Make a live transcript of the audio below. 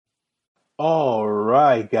All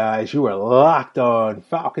right, guys, you are locked on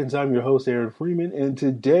Falcons. I'm your host, Aaron Freeman, and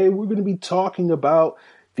today we're going to be talking about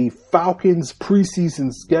the Falcons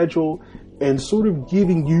preseason schedule and sort of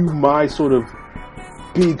giving you my sort of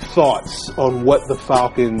big thoughts on what the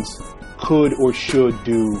Falcons could or should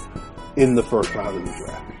do in the first round of the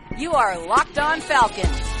draft. You are Locked On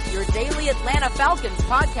Falcons, your daily Atlanta Falcons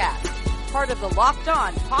podcast, part of the Locked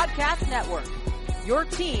On Podcast Network, your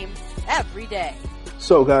team every day.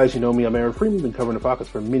 So, guys, you know me. I'm Aaron Freeman. Been covering the Falcons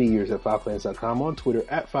for many years at FalcFans.com, on Twitter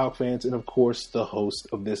at FalcFans, and, of course, the host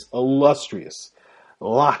of this illustrious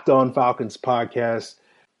Locked On Falcons podcast.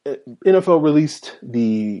 NFL released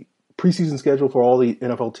the preseason schedule for all the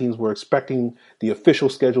NFL teams. We're expecting the official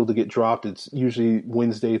schedule to get dropped. It's usually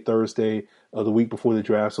Wednesday, Thursday of the week before the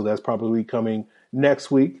draft, so that's probably coming next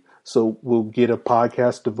week. So we'll get a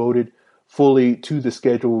podcast devoted fully to the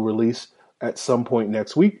schedule release at some point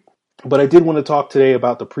next week. But I did want to talk today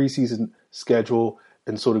about the preseason schedule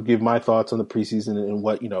and sort of give my thoughts on the preseason and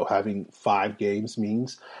what, having 5 games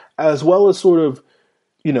means, as well as sort of,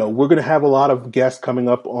 we're going to have a lot of guests coming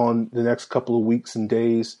up on the next couple of weeks and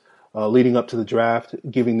days leading up to the draft,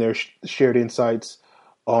 giving their shared insights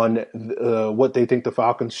on what they think the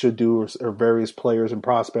Falcons should do or various players and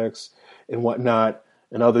prospects and whatnot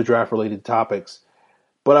and other draft-related topics.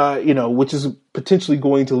 But, which is potentially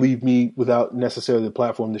going to leave me without necessarily the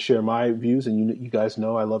platform to share my views. And you guys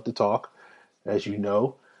know I love to talk, as you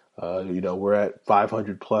know. We're at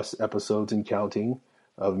 500 plus episodes and counting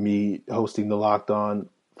of me hosting the Locked On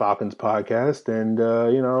Falcons podcast. And,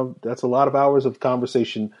 that's a lot of hours of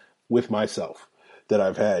conversation with myself that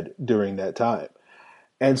I've had during that time.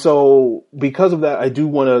 And so because of that, I do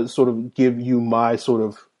want to sort of give you my sort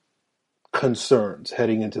of concerns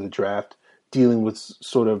heading into the draft, dealing with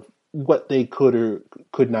sort of what they could or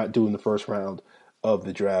could not do in the first round of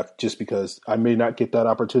the draft, just because I may not get that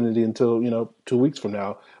opportunity until, 2 weeks from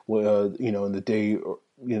now, in the day or,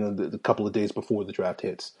 the couple of days before the draft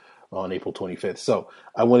hits on April 25th. So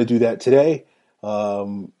I want to do that today.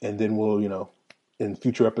 And then we'll, in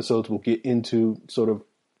future episodes, we'll get into sort of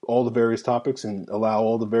all the various topics and allow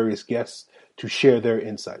all the various guests to share their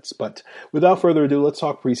insights. But without further ado, let's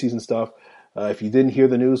talk preseason stuff. If you didn't hear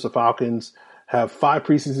the news, the Falcons have 5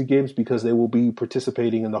 preseason games because they will be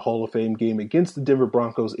participating in the Hall of Fame game against the Denver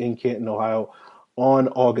Broncos in Canton, Ohio on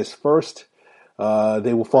August 1st.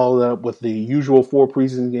 They will follow that up with the usual 4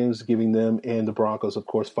 preseason games, giving them and the Broncos, of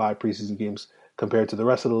course, 5 preseason games compared to the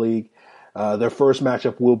rest of the league. Their first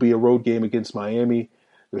matchup will be a road game against Miami.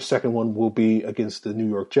 Their second one will be against the New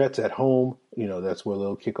York Jets at home. That's where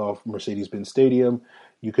they'll kick off Mercedes-Benz Stadium.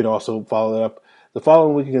 You could also follow that up the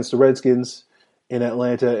following week against the Redskins in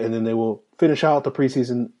Atlanta, and then they will finish out the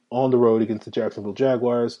preseason on the road against the Jacksonville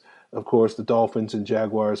Jaguars. Of course, the Dolphins and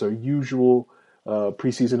Jaguars are usual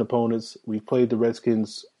preseason opponents. We've played the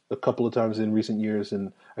Redskins a couple of times in recent years,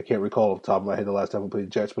 and I can't recall off the top of my head the last time we played the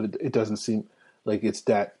Jets, but it doesn't seem like it's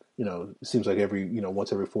that, it seems like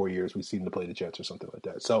once every 4 years we seem to play the Jets or something like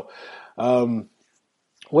that. So,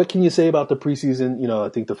 what can you say about the preseason? I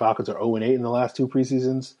think the Falcons are 0-8 in the last 2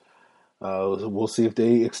 preseasons. We'll see if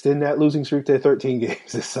they extend that losing streak to 13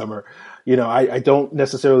 games this summer. I don't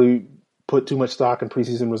necessarily put too much stock in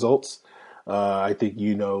preseason results. I think,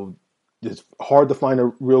 it's hard to find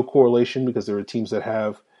a real correlation because there are teams that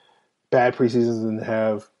have bad preseasons and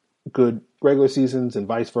have good regular seasons and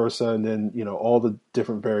vice versa. And then, all the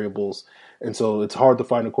different variables. And so it's hard to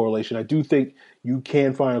find a correlation. I do think you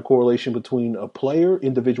can find a correlation between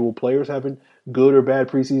individual players having good or bad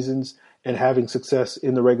preseasons and having success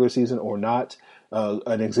in the regular season or not.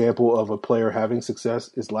 An example of a player having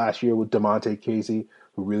success is last year with Damontae Kazee,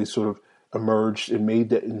 who really sort of emerged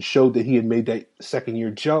and showed that he had made that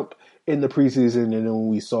second-year jump in the preseason. And then when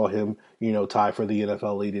we saw him, tie for the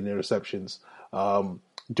NFL lead in interceptions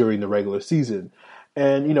during the regular season.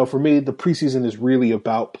 And, for me, the preseason is really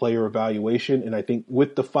about player evaluation. And I think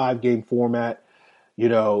with the 5-game format,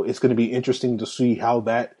 it's going to be interesting to see how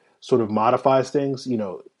that sort of modifies things.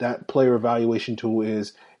 That player evaluation tool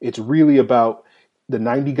it's really about the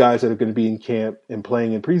 90 guys that are going to be in camp and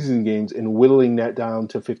playing in preseason games and whittling that down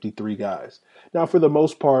to 53 guys. Now, for the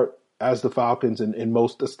most part, as the Falcons and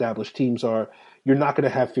most established teams are, you're not going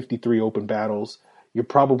to have 53 open battles. You're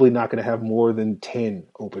probably not going to have more than 10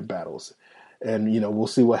 open battles. And, we'll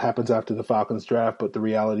see what happens after the Falcons draft, but the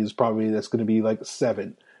reality is probably that's going to be like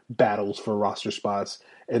 7 battles for roster spots,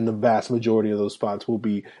 and the vast majority of those spots will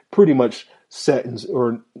be pretty much set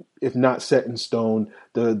or if not set in stone,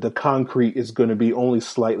 the concrete is going to be only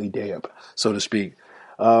slightly damp, so to speak.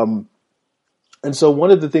 And so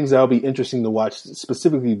one of the things that'll be interesting to watch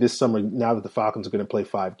specifically this summer, now that the Falcons are going to play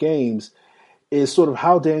 5 games, is sort of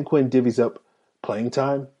how Dan Quinn divvies up playing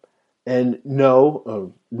time. And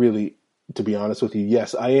no, really, to be honest with you,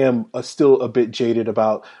 yes, I am still a bit jaded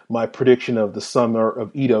about my prediction of the summer of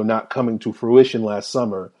Ito not coming to fruition last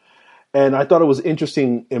summer. And I thought it was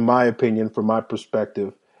interesting, in my opinion, from my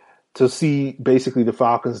perspective, to see basically the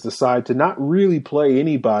Falcons decide to not really play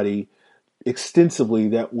anybody extensively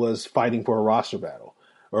that was fighting for a roster battle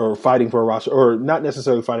or fighting for a roster, or not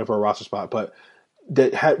necessarily fighting for a roster spot, but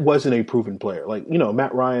that wasn't a proven player. Like,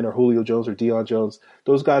 Matt Ryan or Julio Jones or Deion Jones,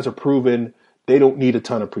 those guys are proven. They don't need a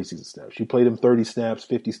ton of preseason snaps. You play them 30 snaps,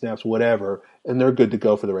 50 snaps, whatever, and they're good to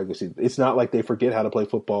go for the regular season. It's not like they forget how to play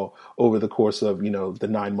football over the course of, the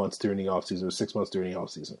 9 months during the offseason or 6 months during the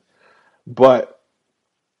offseason. But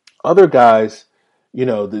other guys,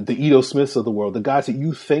 the Ito Smiths of the world, the guys that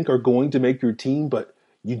you think are going to make your team, but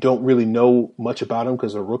you don't really know much about them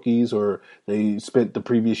because they're rookies or they spent the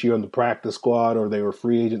previous year on the practice squad or they were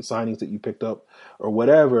free agent signings that you picked up or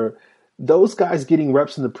whatever. Those guys getting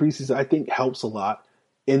reps in the preseason, I think, helps a lot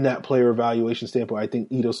in that player evaluation standpoint. I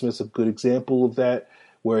think Ito Smith's a good example of that,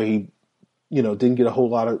 where he, didn't get a whole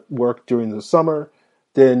lot of work during the summer.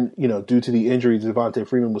 Then, due to the injury, Devontae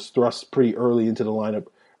Freeman was thrust pretty early into the lineup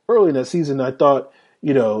early in that season. I thought,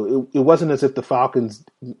 it wasn't as if the Falcons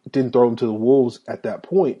didn't throw him to the Wolves at that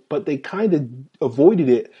point, but they kind of avoided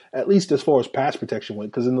it, at least as far as pass protection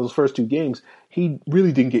went, because in those first 2 games, he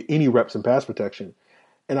really didn't get any reps in pass protection.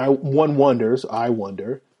 And I wonder,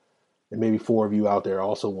 and maybe 4 of you out there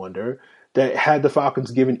also wonder, that had the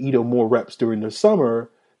Falcons given Ito more reps during the summer,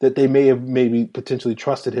 that they may have maybe potentially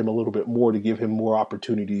trusted him a little bit more to give him more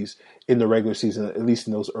opportunities in the regular season, at least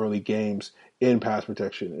in those early games in pass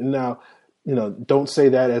protection. And now, don't say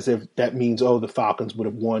that as if that means, the Falcons would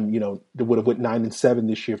have won, they would have went 9-7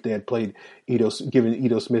 this year if they had played given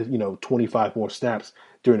Ito Smith, 25 more snaps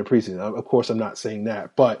during the preseason. Of course, I'm not saying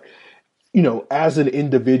that, but as an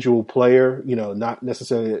individual player, not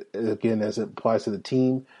necessarily, again, as it applies to the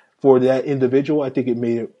team, for that individual, I think it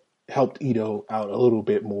may have helped Ito out a little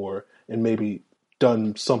bit more and maybe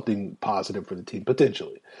done something positive for the team,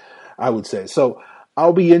 potentially, I would say. So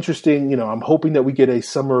I'll be interesting. I'm hoping that we get a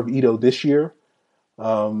summer of Ito this year,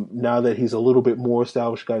 now that he's a little bit more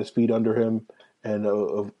established, got his feet under him, and,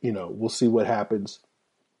 we'll see what happens.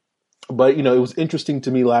 But, it was interesting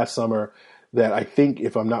to me last summer that I think,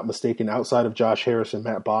 if I'm not mistaken, outside of Josh Harris and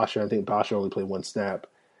Matt Bosher, I think Bosher only played 1 snap.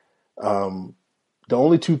 The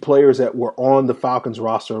only 2 players that were on the Falcons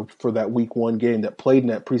roster for that Week 1 game that played in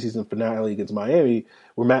that preseason finale against Miami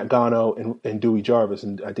were Matt Gano and Dewey Jarvis,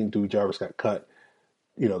 and I think Dewey Jarvis got cut,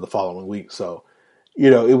 the following week. So,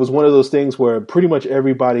 it was one of those things where pretty much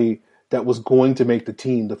everybody that was going to make the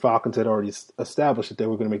team, the Falcons had already established that they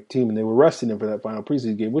were going to make the team, and they were resting them for that final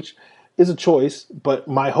preseason game, which is a choice. But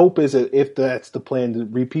my hope is that if that's the plan to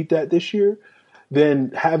repeat that this year,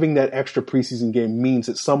 then having that extra preseason game means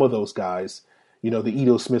that some of those guys, the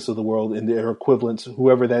Ito Smiths of the world and their equivalents,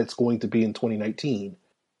 whoever that's going to be in 2019,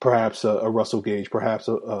 perhaps a Russell Gage, perhaps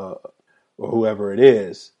or whoever it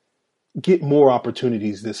is, get more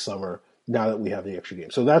opportunities this summer now that we have the extra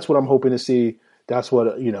game. So that's what I'm hoping to see. That's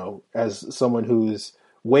what, as someone who is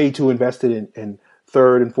way too invested in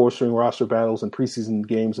third and fourth string roster battles and preseason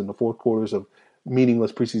games in the fourth quarters of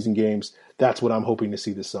meaningless preseason games, that's what I'm hoping to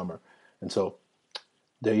see this summer. And so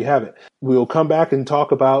there you have it. We'll come back and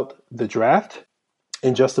talk about the draft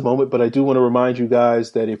in just a moment, but I do want to remind you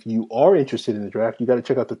guys that if you are interested in the draft, you got to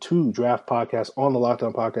check out the 2 draft podcasts on the Locked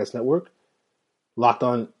On Podcast Network, Locked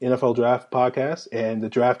On NFL Draft Podcast and the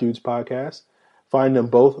Draft Dudes Podcast. Find them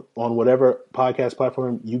both on whatever podcast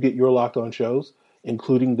platform you get your Locked On shows,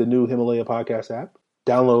 including the new Himalaya Podcast app.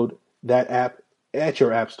 Download that app at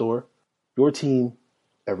your app store. Your team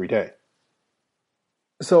every day.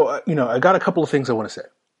 So, I got a couple of things I want to say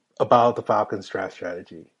about the Falcons draft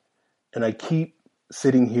strategy. And I keep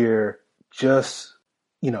sitting here just,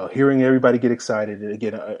 hearing everybody get excited. And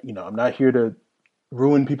again, I'm not here to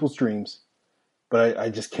ruin people's dreams, but I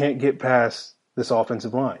just can't get past this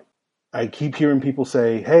offensive line. I keep hearing people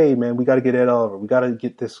say, hey, man, we got to get Ed Oliver. We got to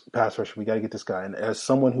get this pass rusher. We got to get this guy. And as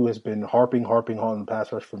someone who has been harping on the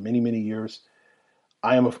pass rush for many, many years,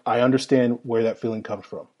 I understand where that feeling comes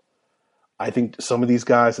from. I think some of these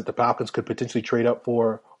guys that the Falcons could potentially trade up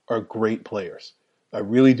for are great players. I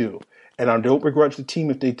really do. And I don't begrudge the team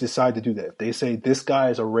if they decide to do that. If they say this guy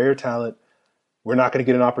is a rare talent, we're not going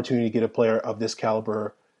to get an opportunity to get a player of this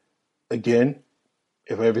caliber again,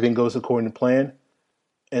 if everything goes according to plan.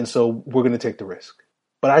 And so we're going to take the risk.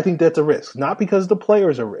 But I think that's a risk, not because the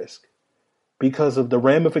player's a risk, because of the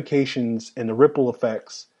ramifications and the ripple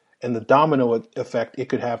effects and the domino effect it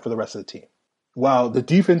could have for the rest of the team. While the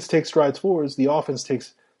defense takes strides forwards, the offense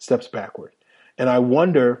takes steps backward. And I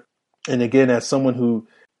wonder, and again, as someone who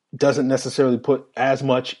doesn't necessarily put as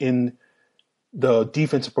much in the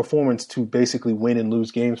defensive performance to basically win and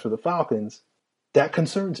lose games for the Falcons, that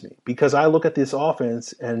concerns me because I look at this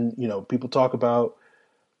offense and, people talk about,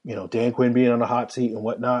 Dan Quinn being on the hot seat and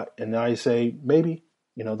whatnot. And I say, maybe,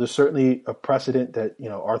 there's certainly a precedent that,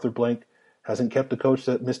 Arthur Blank hasn't kept the coach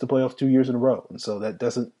that missed the playoffs 2 years in a row. And so that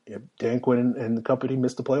doesn't, if Dan Quinn and the company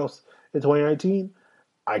missed the playoffs in 2019,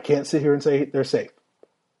 I can't sit here and say they're safe.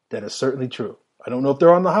 That is certainly true. I don't know if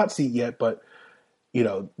they're on the hot seat yet, but,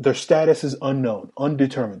 their status is unknown,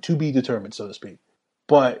 undetermined, to be determined, so to speak.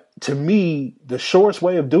 But to me, the surest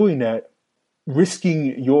way of doing that,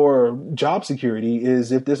 risking your job security,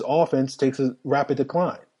 is if this offense takes a rapid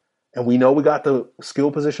decline. And we know we got the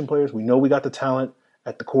skill position players. We know we got the talent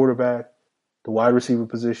at the quarterback, the wide receiver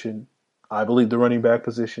position, I believe the running back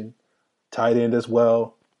position, tight end as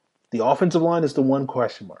well. The offensive line is the one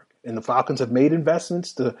question mark. And the Falcons have made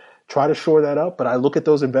investments to try to shore that up. But I look at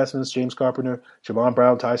those investments, James Carpenter, Javon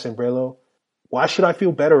Brown, Ty Sambrailo. Why should I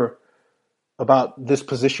feel better about this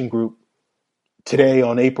position group today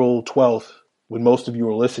on April 12th, when most of you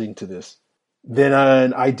are listening to this, than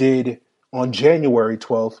I did on January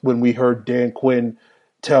 12th when we heard Dan Quinn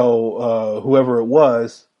tell whoever it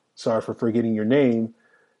was, sorry for forgetting your name,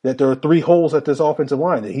 that there are 3 holes at this offensive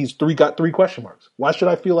line, that he's got 3 question marks. Why should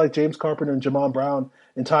I feel like James Carpenter and Javon Brown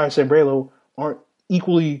and Ty Sambrailo aren't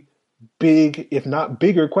equally big, if not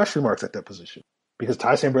bigger, question marks at that position? Because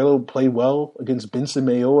Ty Sambrailo played well against Benson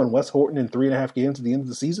Mayo and Wes Horton in 3.5 games at the end of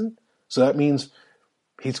the season. So that means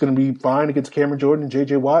he's going to be fine against Cameron Jordan and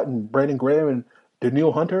J.J. Watt and Brandon Graham and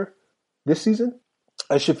Danielle Hunter this season.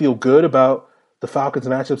 I should feel good about the Falcons'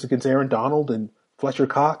 matchups against Aaron Donald and Fletcher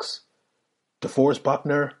Cox, DeForest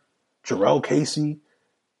Buckner, Jarrell Casey,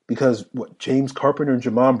 because James Carpenter and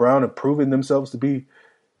Javon Brown have proven themselves to be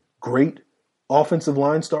great offensive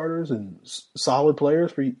line starters and solid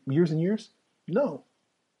players for years and years? No,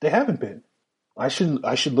 they haven't been. I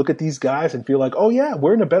should look at these guys and feel like, oh yeah,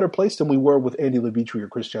 we're in a better place than we were with Andy Levitre or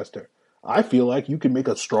Chris Chester. I feel like you can make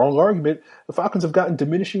a strong argument the Falcons have gotten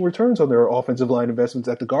diminishing returns on their offensive line investments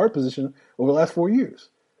at the guard position over the last 4 years,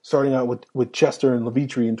 starting out with Chester and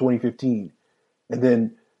Levitre in 2015, and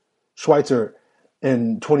then Schweitzer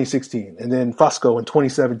in 2016, and then Fusco in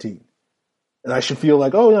 2017. And I should feel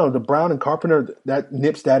like, the Brown and Carpenter, that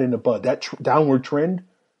nips that in the bud. That downward trend,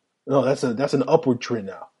 no, that's an upward trend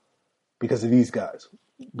now because of these guys,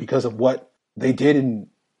 because of what they did in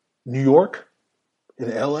New York,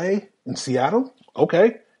 in L.A., in Seattle.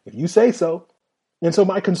 Okay, if you say so. And so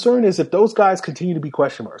my concern is if those guys continue to be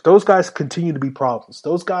question marks, those guys continue to be problems,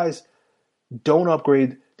 those guys don't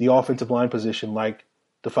upgrade the offensive line position like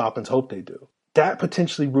the Falcons hope they do, that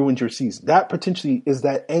potentially ruins your season. That potentially is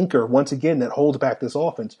that anchor, once again, that holds back this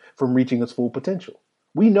offense from reaching its full potential.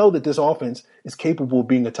 We know that this offense is capable of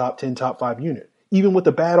being a top 10, top 5 unit, even with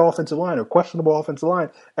a bad offensive line or questionable offensive line,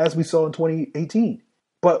 as we saw in 2018.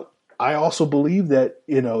 But I also believe that,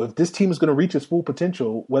 if this team is going to reach its full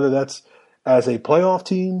potential, whether that's as a playoff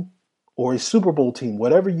team or a Super Bowl team,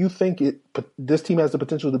 whatever you think this team has the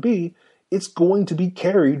potential to be, it's going to be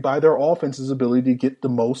carried by their offense's ability to get the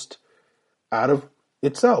most out of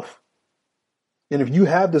itself. And if you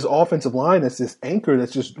have this offensive line that's this anchor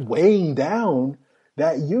that's just weighing down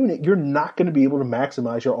that unit, you're not going to be able to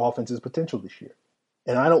maximize your offense's potential this year.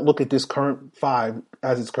 And I don't look at this current 5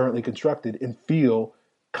 as it's currently constructed and feel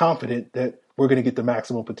confident that we're going to get the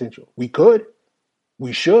maximum potential. We could,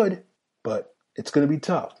 we should, but it's going to be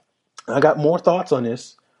tough. I got more thoughts on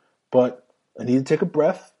this, but I need to take a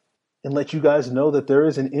breath and let you guys know that there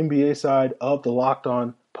is an NBA side of the Locked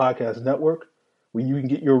On Podcast Network where you can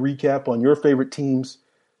get your recap on your favorite team's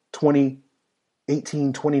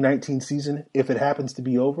 2018-2019 season if it happens to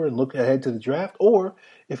be over and look ahead to the draft. Or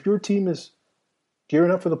if your team is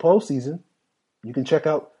gearing up for the postseason, you can check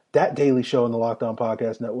out that daily show on the Locked On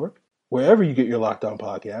Podcast Network, wherever you get your Locked On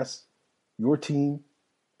podcasts, your team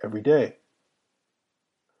every day.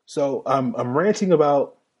 So I'm ranting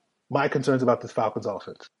about my concerns about this Falcons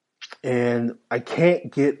offense. And I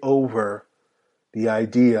can't get over the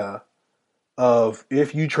idea of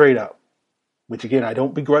if you trade out, which again, I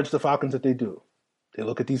don't begrudge the Falcons that they do. They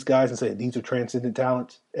look at these guys and say, these are transcendent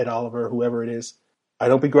talents, Ed Oliver, whoever it is. I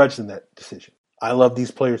don't begrudge them that decision. I love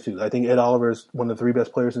these players too. I think Ed Oliver is one of the 3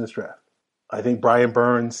 best players in this draft. I think Brian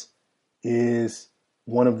Burns is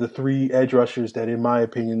one of the 3 edge rushers that, in my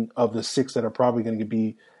opinion, of the 6 that are probably going to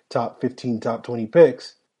be top 15, top 20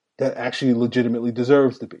 picks, that actually legitimately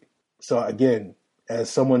deserves to be. So again, as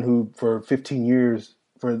someone who for 15 years,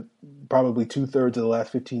 for probably 2/3 of the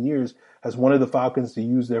last 15 years, has wanted the Falcons to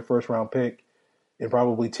use their first round pick in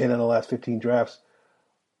probably 10 of the last 15 drafts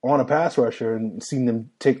on a pass rusher and seen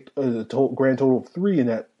them take a grand total of 3 in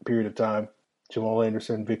that period of time, Jamal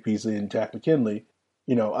Anderson, Vic Beasley, and Jack McKinley,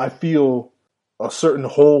 I feel a certain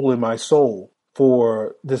hole in my soul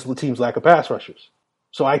for this team's lack of pass rushers.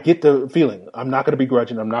 So I get the feeling. I'm not going to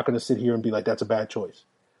begrudge it. I'm not going to sit here and be like, that's a bad choice.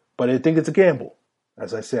 But I think it's a gamble,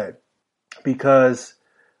 as I said, because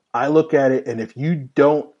I look at it, and if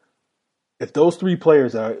those 3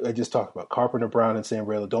 players I just talked about, Carpenter, Brown, and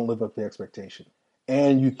Sambrailo, don't live up to the expectation,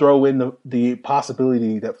 and you throw in the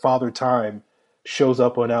possibility that Father Time shows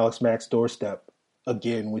up on Alex Mack's doorstep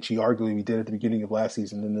again, which he arguably did at the beginning of last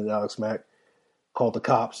season, and then Alex Mack called the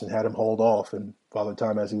cops and had him hauled off, and Father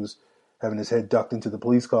Time, as he was having his head ducked into the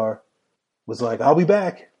police car, was like, I'll be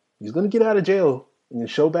back. He's going to get out of jail and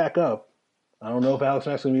show back up. I don't know if Alex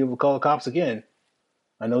Mack's going to be able to call the cops again.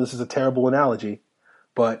 I know this is a terrible analogy,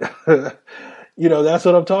 but that's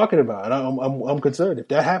what I'm talking about. And I'm concerned. If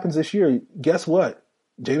that happens this year, guess what?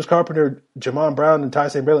 James Carpenter, Jamon Brown, and Ty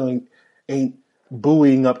Sambrailo ain't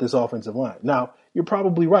buoying up this offensive line. Now, you're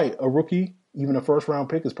probably right. A rookie, even a first-round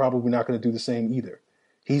pick, is probably not going to do the same either.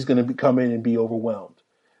 He's going to come in and be overwhelmed.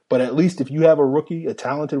 But at least if you have a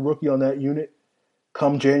talented rookie on that unit,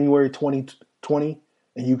 come January 2020,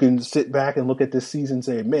 and you can sit back and look at this season and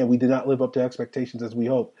say, man, we did not live up to expectations as we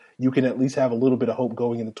hoped. You can at least have a little bit of hope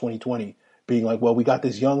going into 2020, being like, well, we got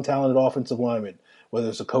this young, talented offensive lineman, whether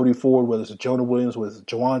it's a Cody Ford, whether it's a Jonah Williams, whether it's a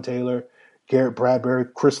Jawan Taylor, Garrett Bradbury,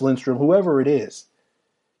 Chris Lindstrom, whoever it is.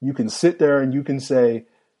 You can sit there and you can say,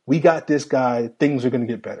 we got this guy, things are going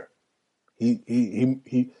to get better.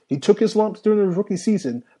 He took his lumps during his rookie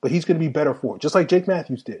season, but he's going to be better for it, just like Jake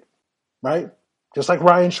Matthews did, right? Just like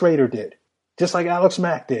Ryan Schrader did, just like Alex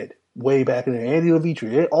Mack did way back in there. Andy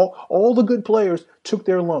Levitre, all the good players took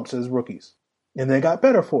their lumps as rookies, and they got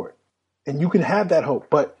better for it. And you can have that hope.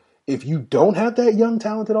 But if you don't have that young,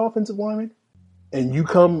 talented offensive lineman, and you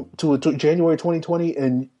come to January 2020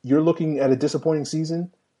 and you're looking at a disappointing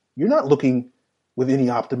season, you're not looking with any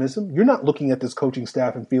optimism. You're not looking at this coaching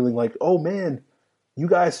staff and feeling like, oh man, you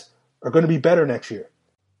guys are going to be better next year.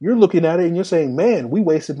 You're looking at it and you're saying, man, we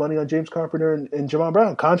wasted money on James Carpenter and Jamon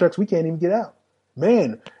Brown, contracts we can't even get out.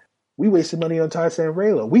 Man, we wasted money on Ty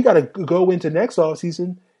Sambrailo. We got to go into next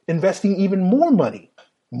offseason investing even more money,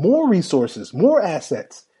 more resources, more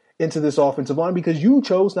assets into this offensive line because you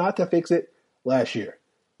chose not to fix it last year.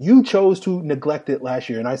 You chose to neglect it last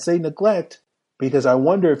year. And I say neglect because I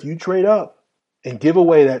wonder if you trade up and give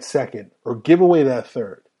away that second or give away that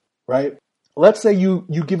third, right? Let's say you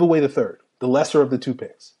give away the third, the lesser of the 2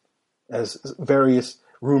 picks, as various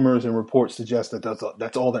rumors and reports suggest that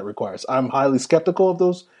that's all that requires. I'm highly skeptical of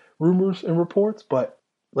those rumors and reports, but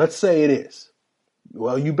let's say it is.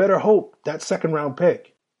 Well, you better hope that second-round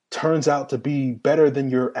pick turns out to be better than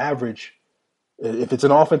your average. If it's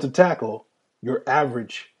an offensive tackle, your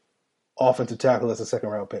average offensive tackle as a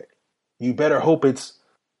second-round pick. You better hope it's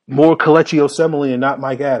more Kelechi Osemele and not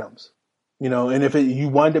Mike Adams. And if you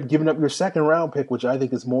wind up giving up your second-round pick, which I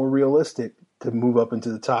think is more realistic to move up into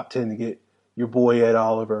the top 10 to get your boy Ed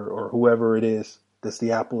Oliver or whoever it is that's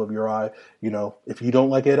the apple of your eye. If you don't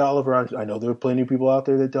like Ed Oliver, I know there are plenty of people out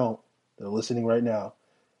there that don't. They're listening right now.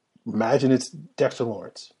 Imagine it's Dexter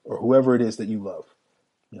Lawrence or whoever it is that you love.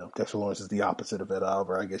 Dexter Lawrence is the opposite of Ed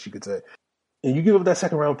Oliver, I guess you could say. And you give up that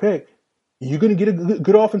second-round pick, you're going to get a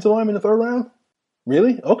good offensive lineman in the third round?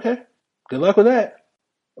 Really? Okay. Good luck with that.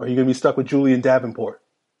 Or are you going to be stuck with Julian Davenport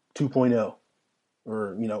 2.0?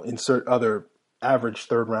 Or, insert other average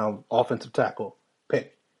third-round offensive tackle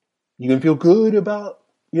pick. You going to feel good about,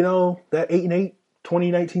 that 8-8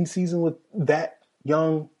 2019 season with that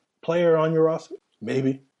young player on your roster?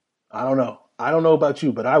 Maybe. I don't know. I don't know about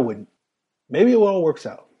you, but I wouldn't. Maybe it all works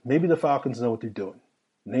out. Maybe the Falcons know what they're doing.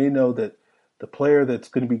 And they know that the player that's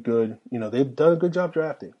going to be good, they've done a good job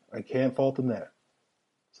drafting. I can't fault them there.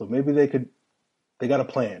 So maybe they got a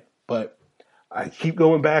plan. But I keep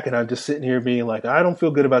going back and I'm just sitting here being like, I don't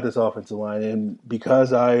feel good about this offensive line. And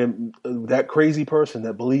because I am that crazy person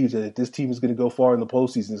that believes that if this team is going to go far in the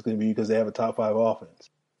postseason, it's going to be because they have a top 5 offense.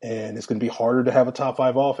 And it's going to be harder to have a top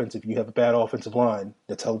 5 offense if you have a bad offensive line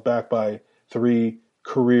that's held back by 3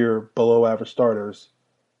 career below average starters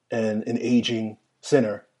and an aging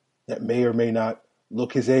center that may or may not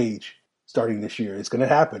look his age starting this year. It's going to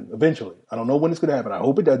happen eventually. I don't know when it's going to happen. I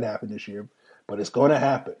hope it doesn't happen this year, but it's going to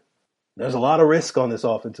happen. There's a lot of risk on this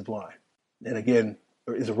offensive line. And again,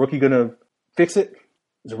 is a rookie going to fix it?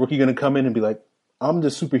 Is a rookie going to come in and be like, I'm the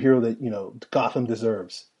superhero that, Gotham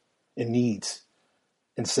deserves and needs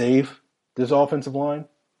and save this offensive line?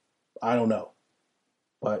 I don't know.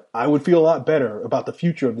 But I would feel a lot better about the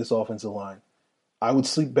future of this offensive line. I would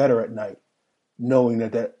sleep better at night knowing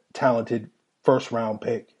that that talented first-round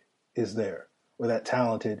pick is there, or that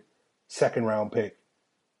talented second-round pick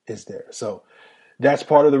is there. So that's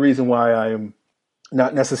part of the reason why I am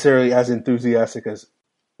not necessarily as enthusiastic as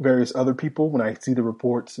various other people when I see the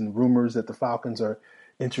reports and rumors that the Falcons are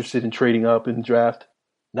interested in trading up in the draft.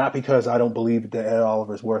 Not because I don't believe that Ed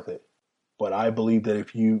Oliver is worth it, but I believe that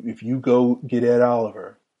if you go get Ed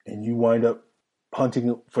Oliver and you wind up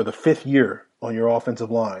punting for the 5th year on your offensive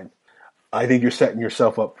line, I think you're setting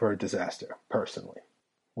yourself up for a disaster, personally.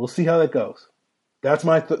 We'll see how that goes. That's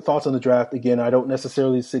my thoughts on the draft. Again, I don't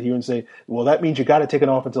necessarily sit here and say, well, that means you got to take an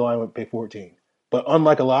offensive line with pick 14. But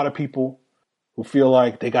unlike a lot of people who feel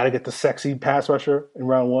like they got to get the sexy pass rusher in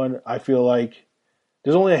round 1, I feel like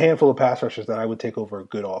there's only a handful of pass rushers that I would take over a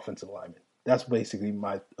good offensive lineman. That's basically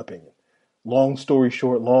my opinion. Long story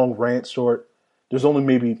short, long rant short, there's only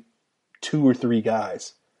maybe 2 or 3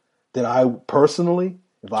 guys that I personally,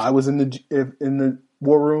 if I was in the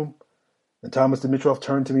war room and Thomas Dimitroff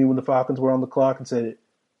turned to me when the Falcons were on the clock and said,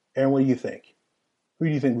 Aaron, what do you think? Who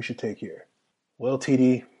do you think we should take here? Well,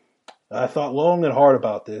 TD, I thought long and hard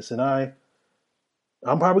about this, and I'm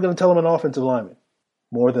probably going to tell him an offensive lineman,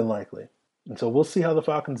 more than likely. And so we'll see how the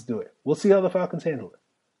Falcons do it. We'll see how the Falcons handle it.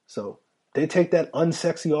 So they take that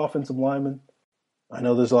unsexy offensive lineman. I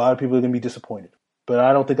know there's a lot of people that are going to be disappointed, but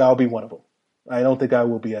I don't think I'll be one of them. I don't think I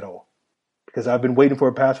will be at all. Because I've been waiting for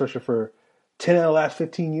a pass rusher for 10 of the last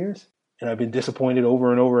 15 years, and I've been disappointed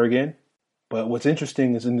over and over again. But what's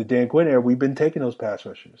interesting is in the Dan Quinn era, we've been taking those pass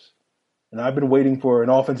rushers. And I've been waiting for an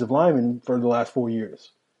offensive lineman for the last 4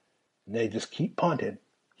 years. And they just keep punting.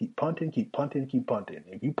 Keep punting, keep punting, keep punting.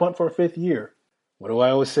 If you punt for a 5th year, what do I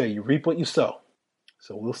always say? You reap what you sow.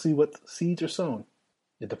 So we'll see what seeds are sown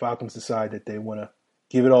if the Falcons decide that they want to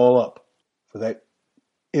give it all up for that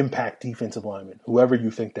impact defensive lineman, whoever you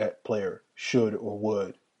think that player should or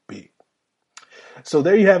would be. So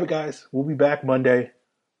there you have it, guys. We'll be back Monday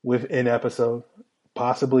with an episode,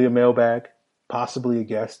 possibly a mailbag, possibly a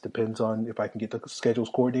guest. Depends on if I can get the schedules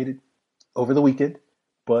coordinated over the weekend.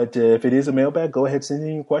 But if it is a mailbag, go ahead, send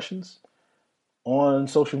in your questions on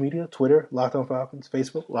social media, Twitter, Locked On Falcons,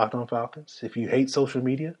 Facebook, Locked On Falcons. If you hate social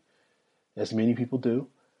media, as many people do,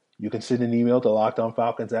 you can send an email to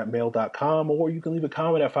lockedonfalcons@mail.com, or you can leave a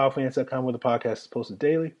comment at falcons.com where the podcast is posted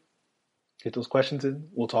daily. Get those questions in.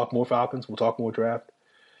 We'll talk more Falcons. We'll talk more draft.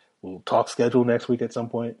 We'll talk schedule next week at some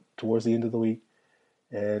point towards the end of the week.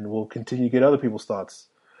 And we'll continue to get other people's thoughts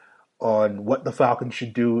on what the Falcons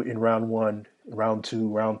should do in round 1, round 2,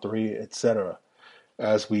 round 3, etc.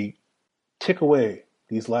 as we tick away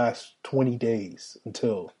these last 20 days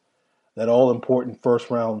until that all-important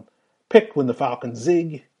first-round pick when the Falcons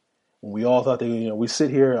zig. When we all thought we sit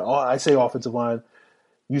here, I say offensive line,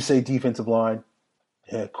 you say defensive line,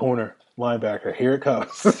 corner, linebacker, here it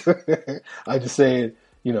comes. I just say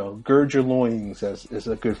it, gird your loins, as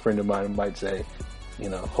a good friend of mine might say.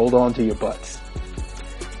 Hold on to your butts.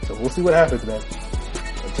 So we'll see what happens, man.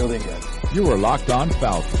 Until then, guys. You are Locked On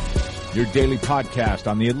Falcons, your daily podcast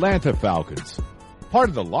on the Atlanta Falcons, part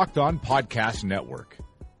of the Locked On Podcast Network.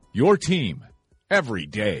 Your team every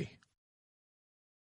day.